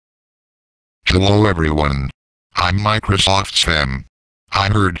Hello everyone. I'm Microsoft Sam. I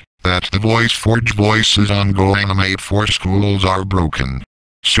heard that the VoiceForge Voices on GoAnimate for schools are broken.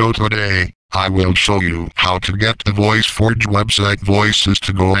 So today, I will show you how to get the VoiceForge website voices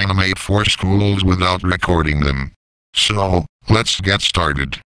to GoAnimate for schools without recording them. So, let's get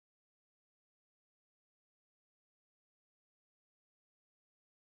started.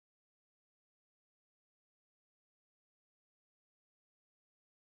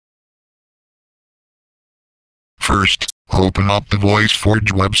 First, open up the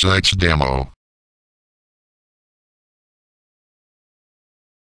VoiceForge website's demo.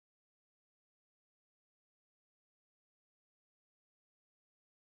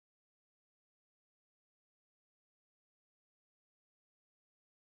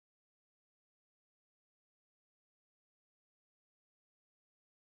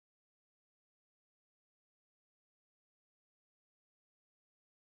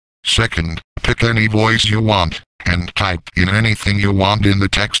 Second, pick any voice you want, and type in anything you want in the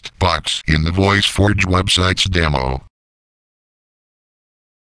text box in the VoiceForge website's demo.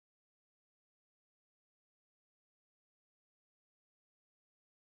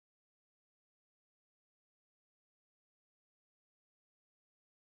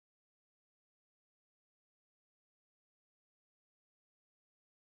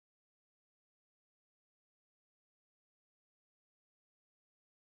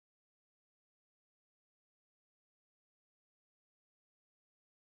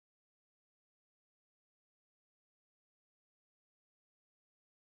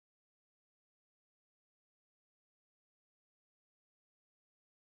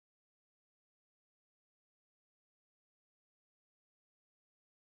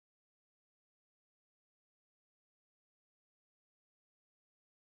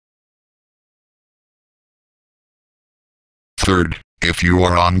 Third, if you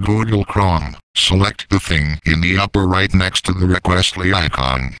are on Google Chrome, select the thing in the upper right next to the Requestly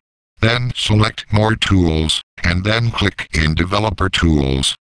icon. Then select More Tools, and then click in Developer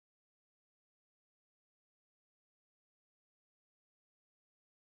Tools.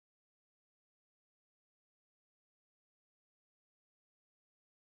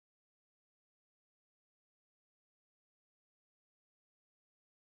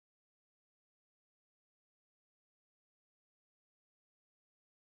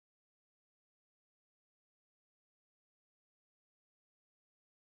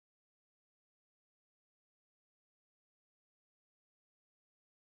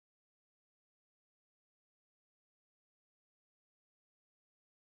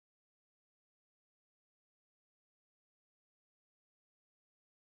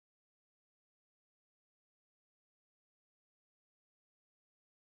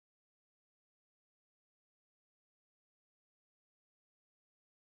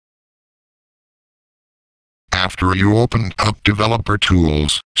 After you open up Developer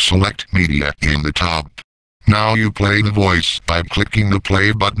Tools, select Media in the top. Now you play the voice by clicking the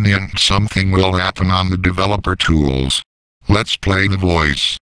play button and something will happen on the Developer Tools. Let's play the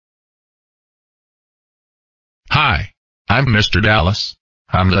voice. Hi, I'm Mr. Dallas.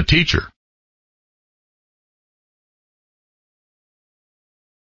 I'm the teacher.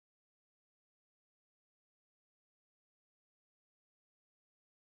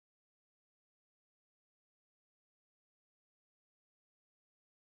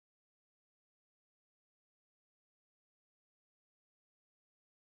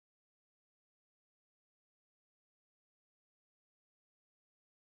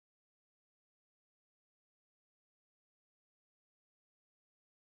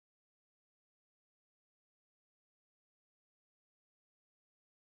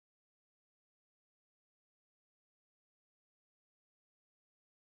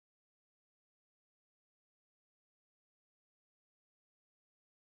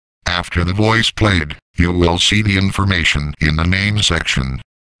 After the voice played, you will see the information in the name section.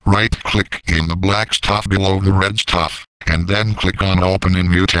 Right-click in the black stuff below the red stuff, and then click on Open in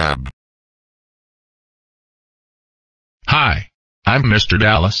View tab. Hi, I'm Mr.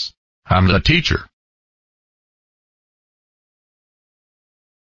 Dallas. I'm the teacher.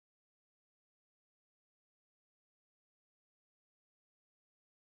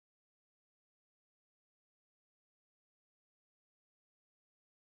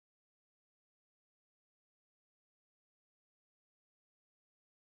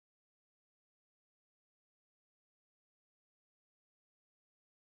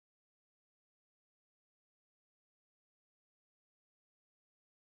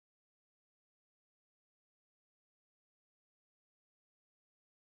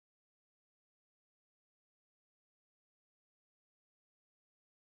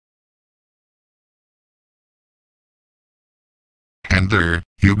 And there,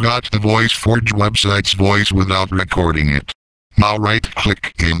 you got the VoiceForge website's voice without recording it. Now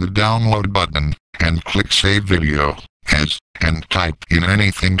right-click in the download button, and click Save Video As, and type in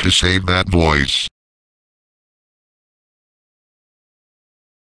anything to save that voice.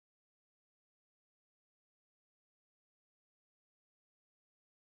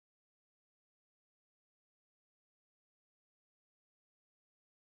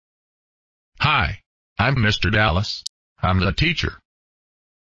 Hi, I'm Mr. Dallas. I'm the teacher.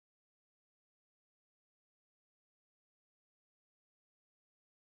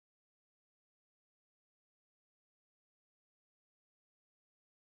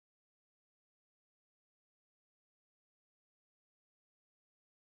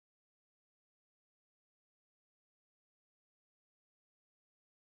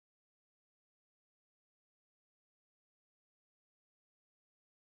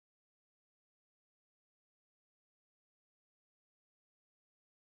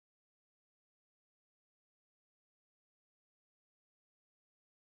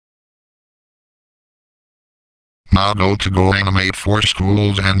 Now go to GoAnimate for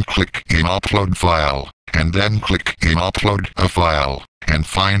Schools and click in Upload File, and then click in Upload a File, and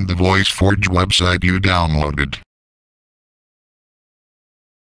find the VoiceForge website you downloaded.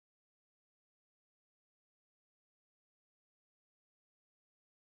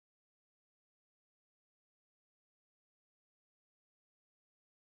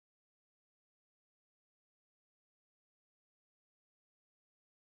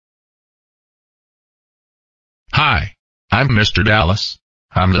 Hi, I'm Mr. Dallas.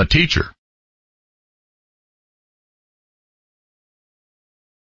 I'm the teacher.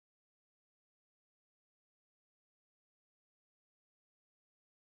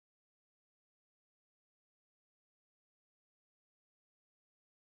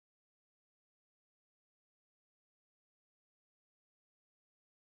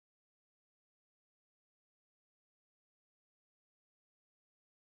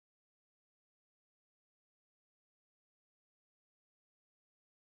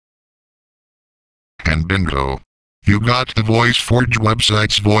 And bingo! You got the VoiceForge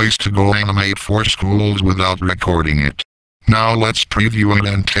website's voice to GoAnimate for Schools without recording it. Now let's preview it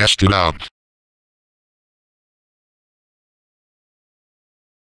and test it out.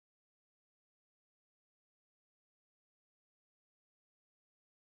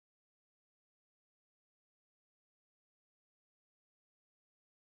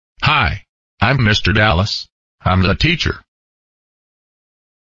 Hi, I'm Mr. Dallas. I'm the teacher.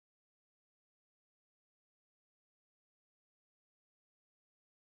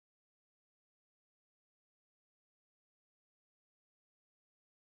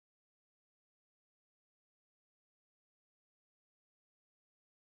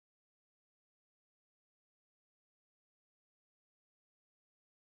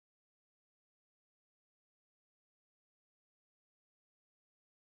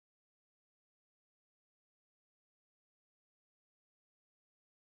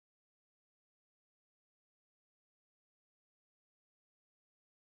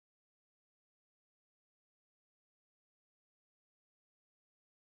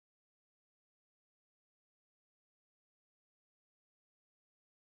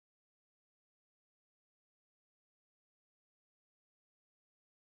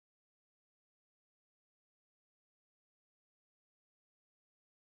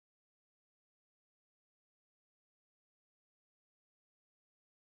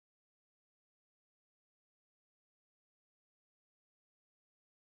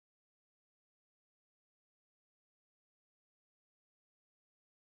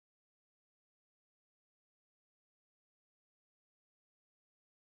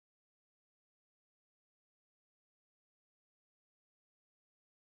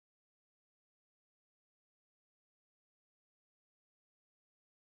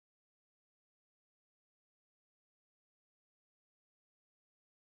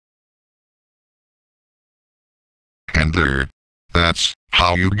 And there. That's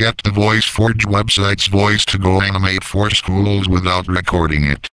how you get the VoiceForge website's voice to GoAnimate for Schools without recording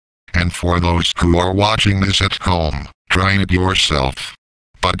it. And for those who are watching this at home, try it yourself.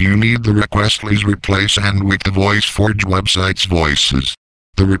 But you need the request please replace and with the VoiceForge website's voices.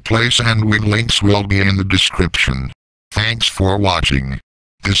 The replace and with links will be in the description. Thanks for watching.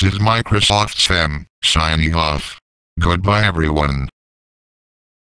 This is Microsoft Sam, signing off. Goodbye everyone.